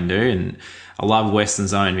what they can do. And I love Western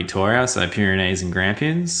Zone Victoria, so Pyrenees and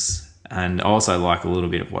Grampians. And I also like a little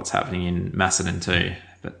bit of what's happening in Macedon too.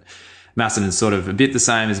 But Macedon's sort of a bit the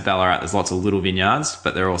same as Ballarat. There's lots of little vineyards,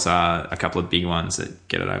 but there also are a couple of big ones that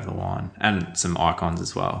get it over the line, and some icons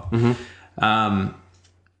as well.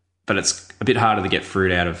 But it's a bit harder to get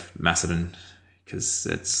fruit out of Macedon because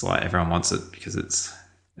it's like everyone wants it because it's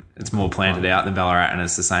more planted out than Ballarat, and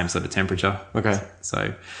it's the same sort of temperature. Okay.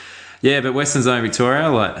 So, yeah, but Western Zone Victoria,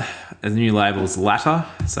 like the new label's Latta,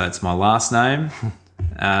 so it's my last name.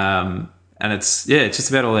 And it's just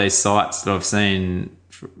about all these sites that I've seen,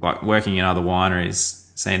 like working in other wineries,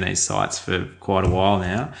 seen these sites for quite a while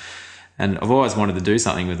now. And I've always wanted to do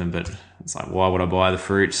something with them, but it's like, why would I buy the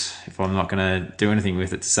fruit if I'm not going to do anything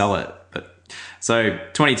with it to sell it? But so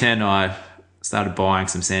 2010, I started buying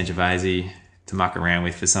some Sangiovese to muck around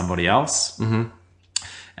with for somebody else. And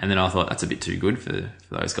then I thought that's a bit too good for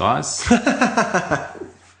those guys.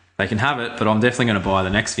 they can have it, but I'm definitely going to buy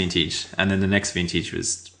the next vintage. And then the next vintage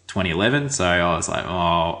was 2011. So I was like,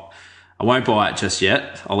 oh, I won't buy it just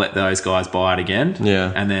yet. I'll let those guys buy it again.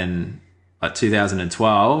 Yeah. And then like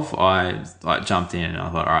 2012, I like jumped in and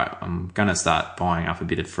I thought, all right, I'm going to start buying up a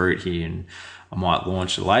bit of fruit here and I might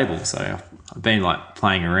launch a label. So I've been like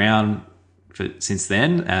playing around since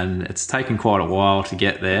then, and it's taken quite a while to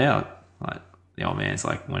get there. Like the old man's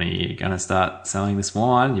like, when are you going to start selling this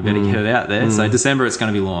wine? You better get it out there. So December it's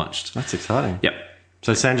going to be launched. That's exciting. Yep.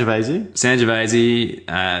 So Sangiovese? Sangiovese,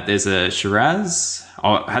 there's a Shiraz.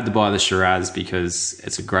 I had to buy the Shiraz because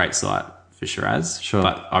it's a great site for Shiraz. Sure.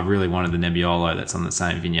 But I really wanted the Nebbiolo that's on the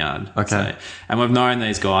same vineyard. Okay. So, and we've known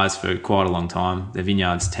these guys for quite a long time. Their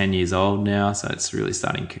vineyard's 10 years old now, so it's really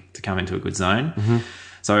starting to come into a good zone.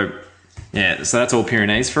 So, yeah, so that's all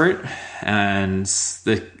Pyrenees fruit. And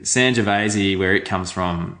the Sangiovese, where it comes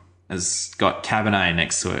from, has got Cabernet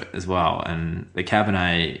next to it as well. And the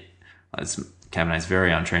Cabernet's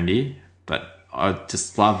very untrendy, but I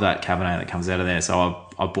just love that Cabernet that comes out of there. So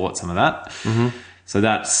I bought some of that. So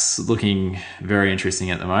that's looking very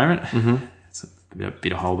interesting at the moment. It's a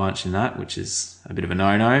bit of whole bunch in that, which is a bit of a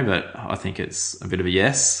no-no, but I think it's a bit of a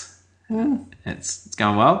yes. It's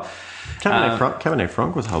going well. Cabernet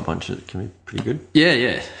Franc with a whole bunch. It can be pretty good.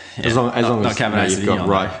 Yeah. As long as you've got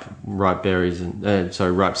Sauvignon, ripe berries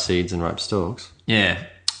and ripe seeds and ripe stalks. Yeah.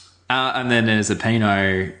 And then there's a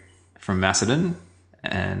Pinot from Macedon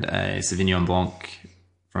and a Sauvignon Blanc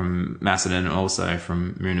from Macedon, also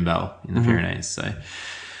from Moonabel in the Pyrenees. So,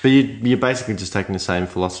 but you're basically just taking the same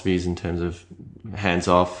philosophies in terms of hands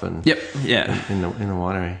off and in the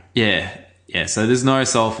winery. Yeah. So there's no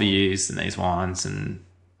sulfur used in these wines, and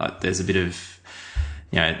there's a bit of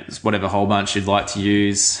whatever whole bunch you'd like to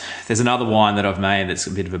use. There's another wine that I've made that's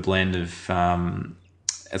a bit of a blend of.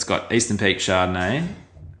 It's got Eastern Peake Chardonnay,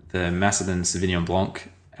 the Macedon Sauvignon Blanc,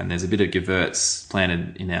 and there's a bit of Gewurz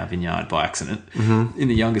planted in our vineyard by accident in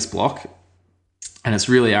the youngest block, and it's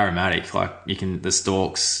really aromatic. Like the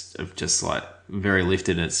stalks are just like very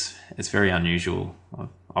lifted. It's very unusual.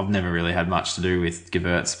 I've never really had much to do with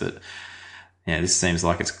Gewurz, but yeah, this seems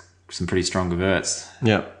like it's some pretty strong Gewurz.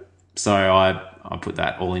 Yeah. So I put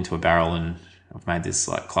that all into a barrel, and I've made this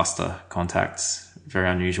like cluster contacts, very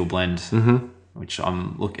unusual blend, which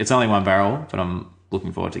it's only one barrel, but I'm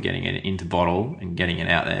looking forward to getting it into bottle and getting it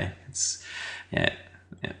out there. It's,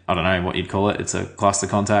 I don't know what you'd call it. It's a cluster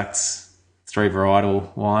contacts, 3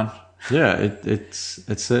 varietal wine. Yeah, it's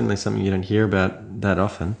certainly something you don't hear about that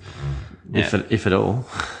often, if at all.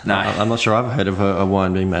 No. I'm not sure I've heard of a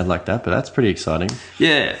wine being made like that, but that's pretty exciting.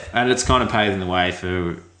 Yeah, and it's kind of paving the way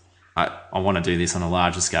for, I want to do this on a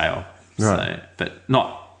larger scale. Right. So, but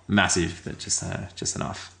not massive, but just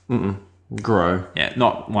enough. Grow. Yeah,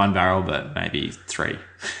 not 1 barrel, but maybe 3.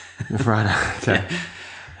 Right. Okay.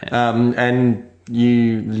 And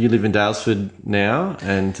you live in Dalesford now,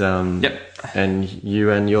 and and you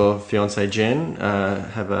and your fiancée Jen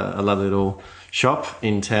have a lovely little shop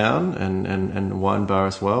in town and a wine bar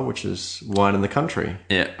as well, which is Wine in the Country.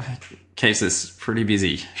 Yeah, keeps us pretty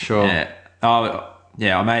busy. Sure. Yeah.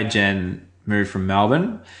 I made Jen move from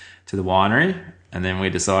Melbourne to the winery, and then we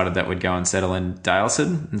decided that we'd go and settle in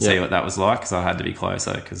Dalesford and see what that was like, because I had to be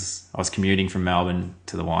closer, because I was commuting from Melbourne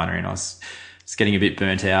to the winery and I was just getting a bit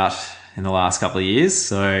burnt out in the last couple of years.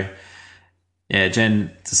 So yeah,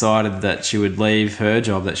 Jen decided that she would leave her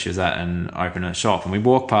job that she was at and open a shop. And we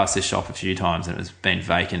walked past this shop a few times, and it was been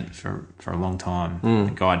vacant for a long time.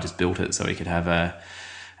 The guy just built it so he could have a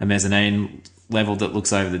mezzanine level that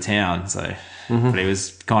looks over the town. So, but he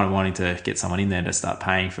was kind of wanting to get someone in there to start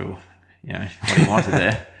paying for, what he wanted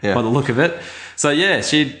there by the look of it. So yeah,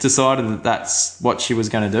 she decided that that's what she was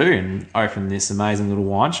going to do and open this amazing little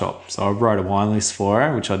wine shop. So I wrote a wine list for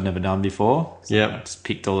her, which I'd never done before. So I just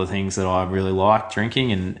picked all the things that I really liked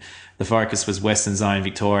drinking, and the focus was Western Zone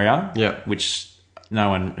Victoria, which no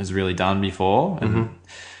one has really done before. And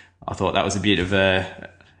I thought that was a bit of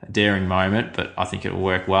a daring moment, but I think it will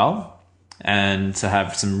work well. And to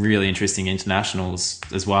have some really interesting internationals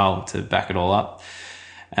as well to back it all up.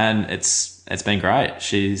 And it's been great.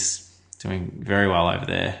 She's doing very well over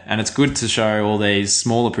there. And it's good to show all these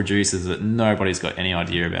smaller producers that nobody's got any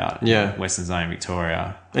idea about. Western Zone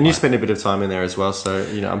Victoria. And you spend a bit of time in there as well, so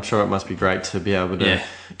I'm sure it must be great to be able to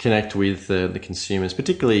connect with the consumers,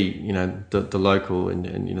 particularly the local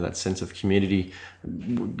and that sense of community,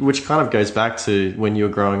 which kind of goes back to when you were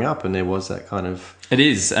growing up and there was that kind of... It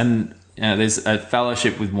is, and there's a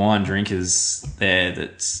fellowship with wine drinkers there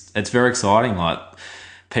it's very exciting. Like,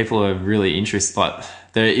 people are really interested. Like,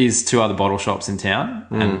 there is 2 other bottle shops in town,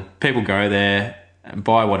 and people go there and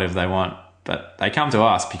buy whatever they want but they come to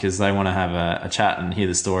us because they want to have a chat and hear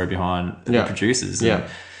the story behind the producers. Yeah. And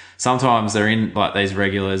sometimes they're in like these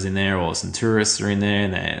regulars in there, or some tourists are in there,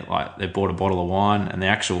 and they've bought a bottle of wine, and the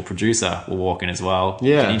actual producer will walk in as well.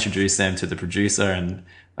 Yeah. You can introduce them to the producer, and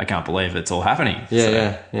they can't believe it's all happening.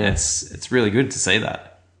 Yeah. It's really good to see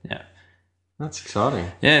that. Yeah. That's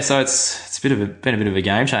exciting. Yeah, so it's been a bit of a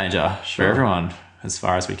game changer for everyone, as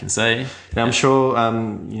far as we can see. Now, I'm sure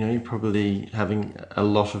you're probably having a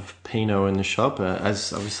lot of Pinot in the shop,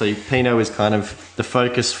 as obviously Pinot is kind of the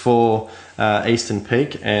focus for Eastern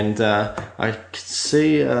Peak, and I could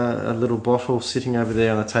see a little bottle sitting over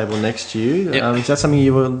there on the table next to you. Yep. Is that something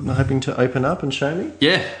you were hoping to open up and show me?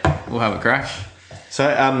 Yeah, we'll have a crack. So,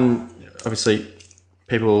 obviously,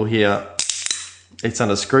 people will hear it's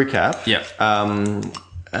under screw cap. Yep.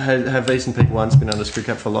 Have Eastern Peak wines been under screw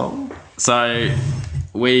cap for long? So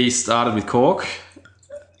we started with cork,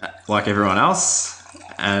 like everyone else,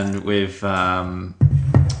 and we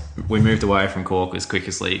moved away from cork as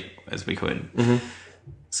quickly as we could. Mm-hmm.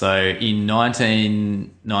 So in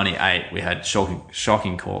 1998, we had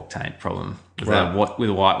shocking cork taint problem with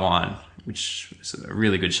a white wine, which was a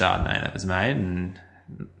really good Chardonnay that was made, and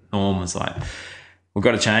Norm was like, we've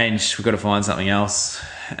got to change, we've got to find something else.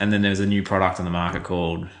 And then there was a new product on the market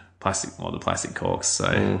called the plastic corks.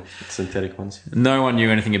 So synthetic ones. No one knew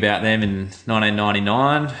anything about them in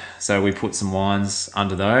 1999. So we put some wines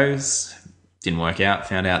under those. Didn't work out.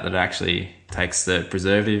 Found out that it actually takes the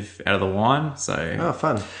preservative out of the wine. So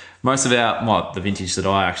fun. Most of the vintage that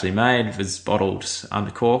I actually made was bottled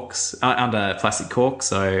under corks, under plastic corks.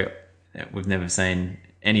 So we've never seen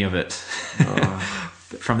any of it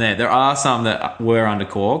from there. There are some that were under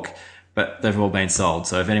cork, but they've all been sold.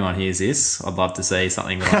 So if anyone hears this, I'd love to see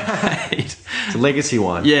something that I made. It's a legacy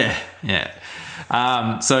wine. Yeah.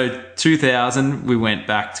 So 2000, we went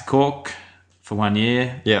back to cork for 1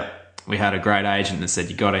 year. Yeah. We had a great agent that said,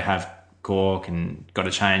 you got to have cork and got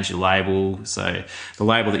to change your label. So the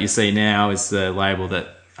label that you see now is the label that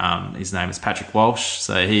his name is Patrick Walsh.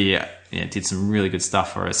 So he did some really good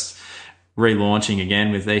stuff for us, relaunching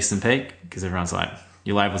again with Eastern Peak, because everyone's like,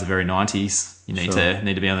 your labels are very 90s. You need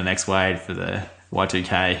to be on the next wave for the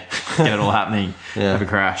Y2K, get it all happening, have a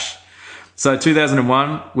crash. So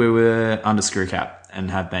 2001, we were under screw cap and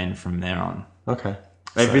have been from there on. Okay.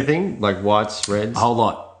 Everything? Like whites, reds? A whole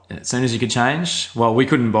lot. As soon as you could change. Well, we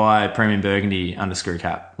couldn't buy premium Burgundy under screw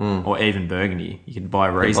cap or even Burgundy. You could buy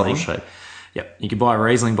a Riesling. Bottle shape. Yep. You could buy a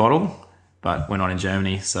Riesling bottle, but we're not in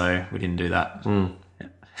Germany, so we didn't do that.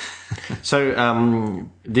 So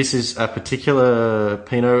this is a particular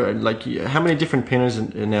Pinot. Like, how many different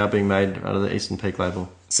Pinots are now being made out of the Eastern Peak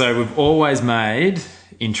label? So we've always made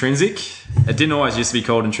intrinsic. It didn't always used to be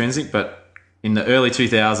called intrinsic, but in the early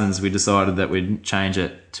 2000s, we decided that we'd change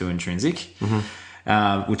it to intrinsic,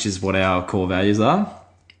 which is what our core values are.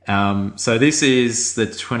 So this is the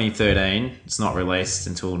 2013. It's not released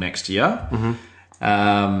until next year.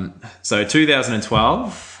 So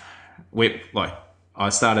 2012, I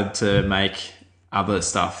started to make other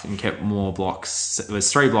stuff and kept more blocks. There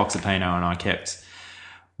was 3 blocks of Pinot, and I kept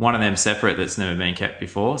one of them separate that's never been kept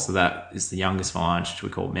before. So that is the youngest vine, which we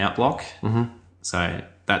call Mount Block. So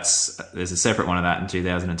there's a separate one of that in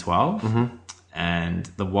 2012. And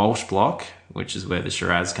the Walsh Block, which is where the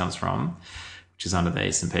Shiraz comes from, which is under the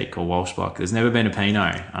Eastern Peak, called Walsh Block. There's never been a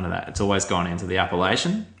Pinot under that. It's always gone into the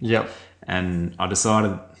appellation. Yep. And I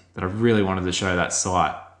decided that I really wanted to show that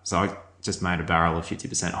site. So I just made a barrel of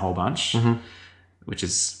 50% whole bunch, which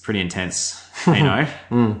is pretty intense Pinot,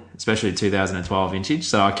 especially 2012 vintage.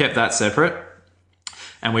 So I kept that separate.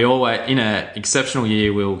 And we always, in an exceptional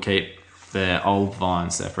year, we'll keep the old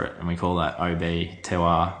vine separate, and we call that OB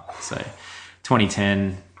Terroir. So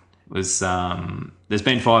 2010 was, there's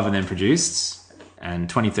been 5 of them produced, and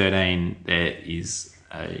 2013 there is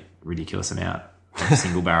a ridiculous amount of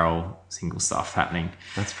single barrel, single stuff happening.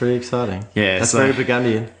 That's pretty exciting. Yeah. That's very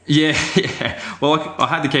Burgundian. Yeah. Well, I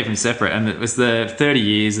had to keep them separate, and it was the 30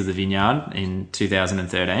 years of the vineyard in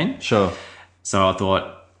 2013. Sure. So I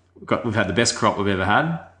thought, we've had the best crop we've ever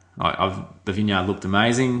had. The vineyard looked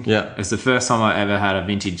amazing. Yeah. It was the first time I ever had a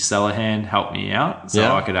vintage cellar hand help me out. So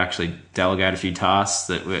I could actually delegate a few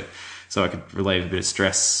tasks so I could relieve a bit of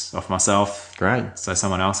stress off myself. Great. So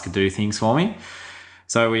someone else could do things for me.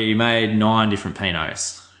 So we made 9 different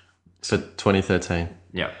Pinots. So 2013.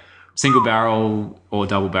 Yep. Single barrel or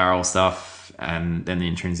double barrel stuff, and then the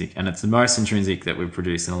intrinsic. And it's the most intrinsic that we've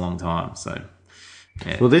produced in a long time. So,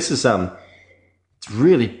 yeah. Well, this is it's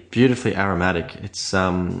really beautifully aromatic. It's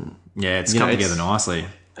it's come together nicely.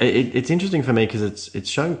 It's interesting for me because it's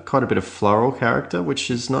shown quite a bit of floral character,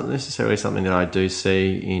 which is not necessarily something that I do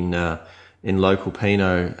see in in local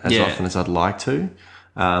Pinot as often as I'd like to.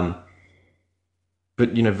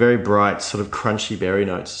 But, you know, very bright, sort of crunchy berry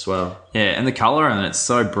notes as well. Yeah, and the colour, and it's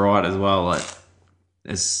so bright as well. Like,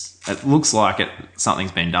 it looks like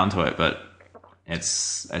something's been done to it, but it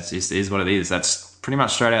just is what it is. That's pretty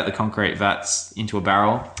much straight out the concrete vats into a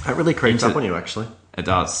barrel. It really creeps up on you, actually. It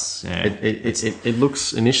does, yeah. It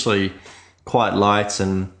looks initially quite light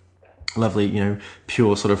and lovely, you know,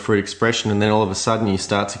 pure sort of fruit expression, and then all of a sudden you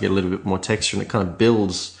start to get a little bit more texture, and it kind of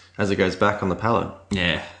builds as it goes back on the palate.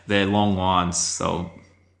 Yeah, they're long wines,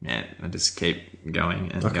 they just keep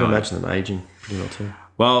going and I can imagine them aging pretty well too.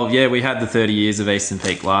 Well, yeah, we had the 30 years of Eastern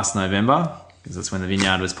Peake last November, because that's when the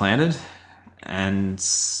vineyard was planted, and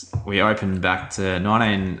we opened back to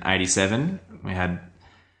 1987. We had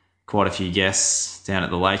quite a few guests down at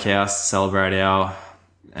the lake house to celebrate our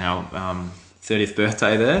 30th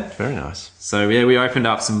birthday there. Very nice. So, yeah, we opened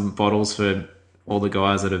up some bottles for all the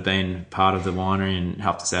guys that have been part of the winery and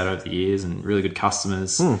helped us out over the years, and really good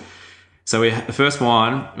customers. So the first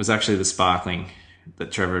wine was actually the sparkling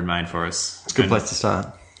that Trevor had made for us. It's a good place to start.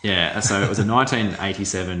 Yeah, so it was a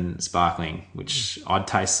 1987 sparkling, which I'd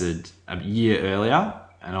tasted a year earlier,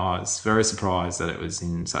 and I was very surprised that it was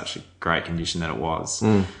in such a great condition that it was.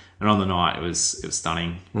 And on the night, it was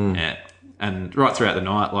stunning. Yeah. And right throughout the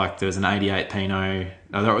night, like, there was an 88 Pinot.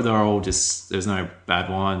 They were all just, there was no bad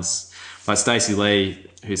wines. Like Stacey Lee,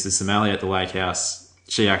 who's the sommelier at the lake house,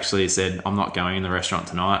 she actually said, I'm not going in the restaurant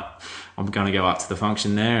tonight. I'm going to go up to the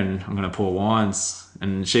function there and I'm going to pour wines.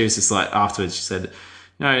 And she was just like, afterwards, she said,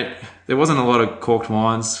 you know, there wasn't a lot of corked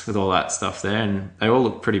wines with all that stuff there, and they all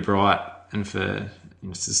looked pretty bright. And for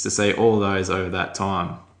just to see all those over that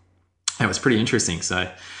time, it was pretty interesting.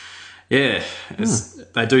 So, yeah,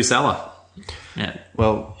 they do sell it. Yeah.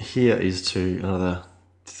 Well, here is to another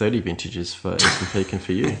 30 vintages for Eastern Peake and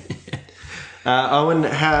for you. Owen,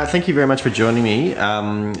 thank you very much for joining me.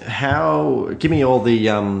 Give me all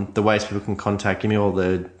the ways people can contact. Give me all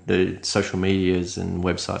the social medias and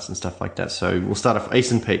websites and stuff like that. So we'll start off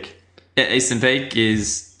Eastern Peake. Yeah, Eastern Peake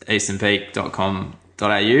is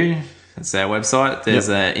easternpeake.com.au. That's our website. There's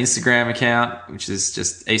an Instagram account, which is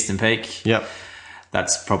just Eastern Peake. Yep.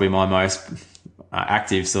 That's probably my most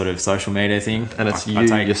active sort of social media thing. And it's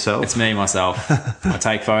yourself? It's me, myself. I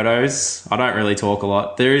take photos. I don't really talk a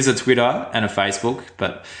lot. There is a Twitter and a Facebook,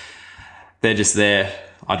 but they're just there.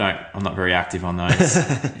 I'm not very active on those.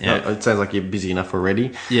 Yeah. It sounds like you're busy enough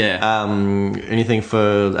already. Yeah. Anything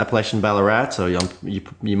for Appalachian Ballarat, or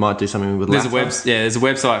you might do something with Latta? There's a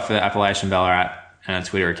website for Appalachian Ballarat and a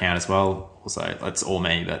Twitter account as well. Also, that's all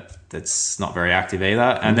me, but that's not very active either.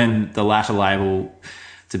 And then the Latta label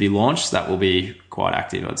to be launched, that will be quite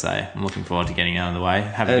active, I'd say. I'm looking forward to getting out of the way,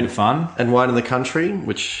 having a bit of fun. And Wine in the Country,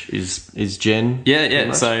 which is Jen.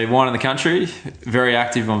 Yeah. So Wine in the Country, very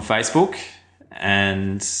active on Facebook,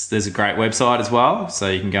 and there's a great website as well. So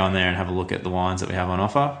you can go on there and have a look at the wines that we have on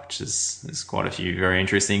offer, which is there's quite a few very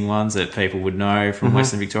interesting ones that people would know from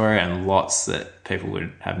Western Victoria, and lots that people would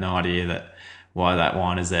have no idea why that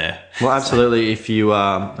wine is there. Well, absolutely. If you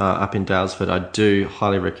are up in Dalesford, I do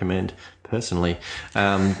highly recommend, personally,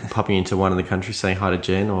 popping into Wine in the Country, saying hi to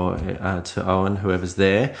Jen or to Owen, whoever's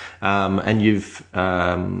there. And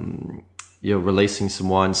you're releasing some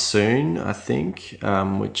wines soon, I think,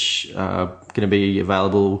 which are going to be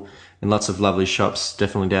available in lots of lovely shops,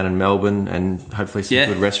 definitely down in Melbourne, and hopefully some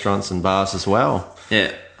good restaurants and bars as well.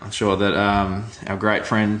 Yeah, I'm sure that our great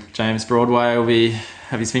friend James Broadway will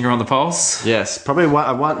have his finger on the pulse. Yes, probably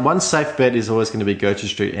one safe bet is always going to be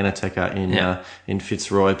Gertrude Street Enoteca in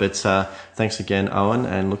Fitzroy. But thanks again, Owen,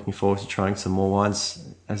 and looking forward to trying some more wines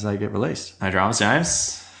as they get released. No dramas,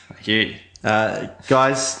 James. Thank you.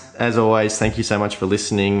 Guys, as always, thank you so much for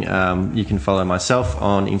listening. You can follow myself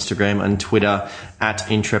on Instagram and Twitter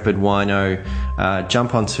at Intrepid Wino.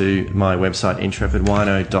 Jump onto my website,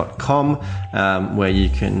 intrepidwino.com, where you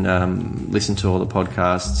can listen to all the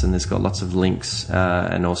podcasts, and there's got lots of links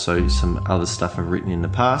and also some other stuff I've written in the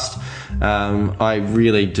past. I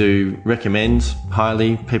really do recommend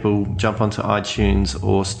highly people jump onto iTunes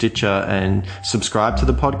or Stitcher and subscribe to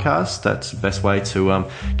the podcast. That's the best way to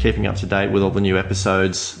keeping up to date with all the new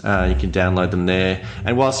episodes. You can download them there,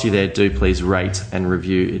 and whilst you're there, do please rate and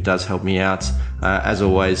review. It does help me out. As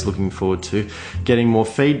always, looking forward to getting more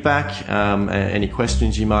feedback, any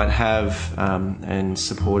questions you might have, and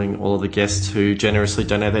supporting all of the guests who generously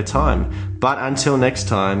donate their time. But until next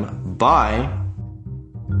time, bye.